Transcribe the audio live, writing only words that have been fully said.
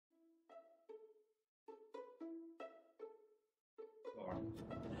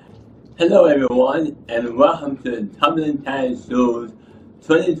Hello everyone, and welcome to the Tumbling Time Schools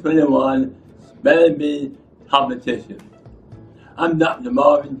 2021 Spelling Bee Competition. I'm Dr.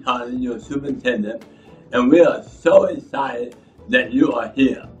 Marvin, Connelly, your Superintendent, and we are so excited that you are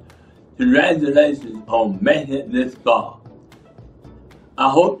here. Congratulations on making it this far. I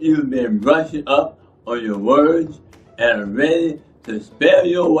hope you've been brushing up on your words and are ready to spell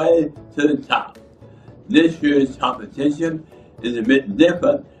your way to the top. This year's competition is a bit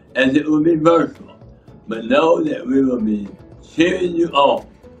different as it will be virtual, but know that we will be cheering you on.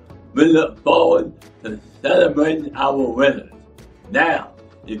 We look forward to celebrating our winners. Now,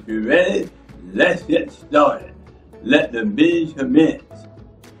 if you're ready, let's get started. Let the bees commence.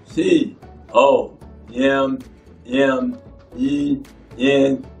 C-O-M-M-E-N-C-E.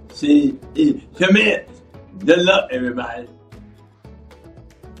 Commence. Good luck, everybody.